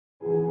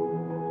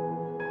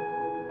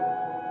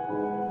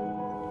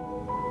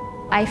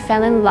I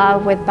fell in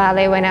love with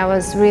ballet when I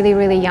was really,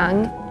 really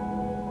young.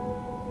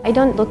 I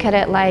don't look at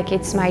it like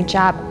it's my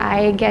job.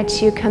 I get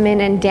to come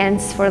in and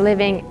dance for a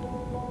living.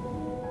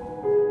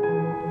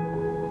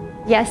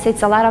 Yes,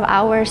 it's a lot of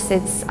hours,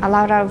 it's a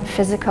lot of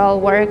physical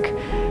work,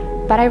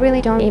 but I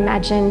really don't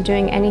imagine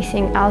doing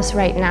anything else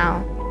right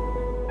now.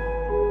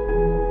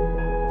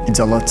 It's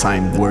a lot of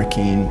time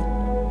working.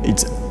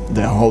 It's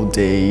the whole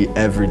day,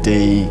 every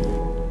day.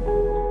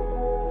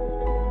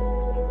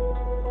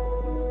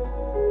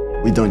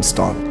 We don't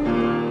stop.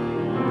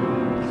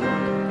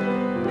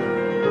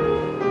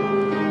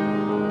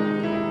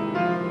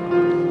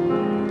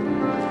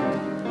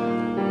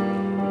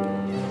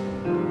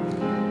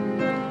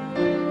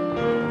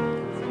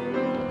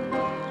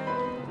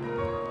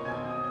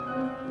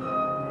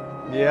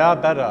 Yeah,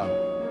 better.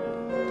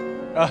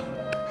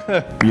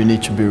 You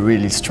need to be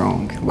really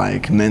strong,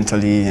 like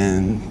mentally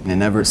and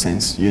in every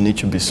sense. You need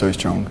to be so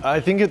strong. I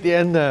think at the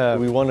end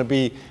we want to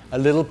be a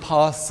little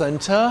past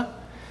center,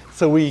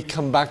 so we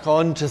come back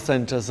on to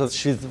center so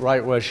she's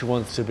right where she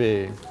wants to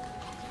be.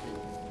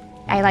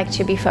 I like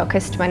to be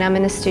focused when I'm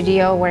in the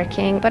studio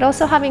working, but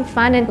also having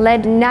fun and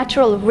let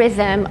natural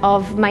rhythm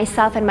of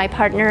myself and my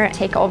partner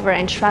take over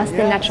and trust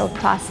the natural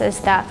process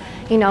that,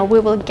 you know, we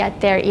will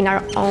get there in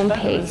our own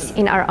pace,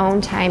 in our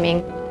own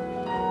timing.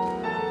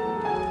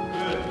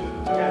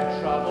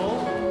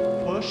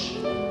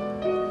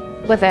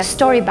 With a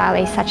story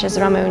ballet such as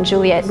Romeo and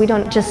Juliet, we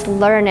don't just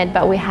learn it,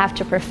 but we have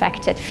to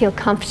perfect it, feel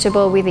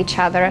comfortable with each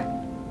other.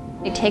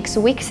 It takes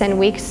weeks and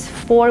weeks,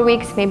 4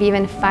 weeks, maybe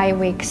even 5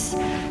 weeks,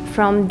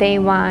 from day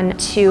one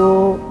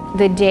to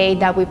the day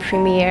that we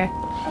premiere.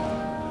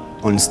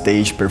 On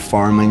stage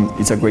performing,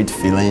 it's a great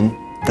feeling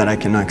that I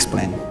cannot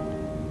explain.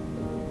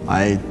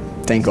 I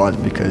thank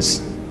God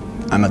because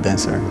I'm a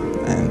dancer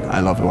and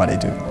I love what I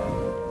do.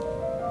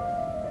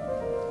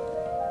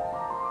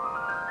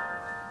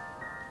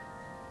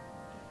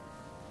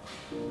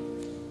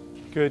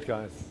 Good,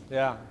 guys.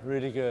 Yeah,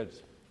 really good.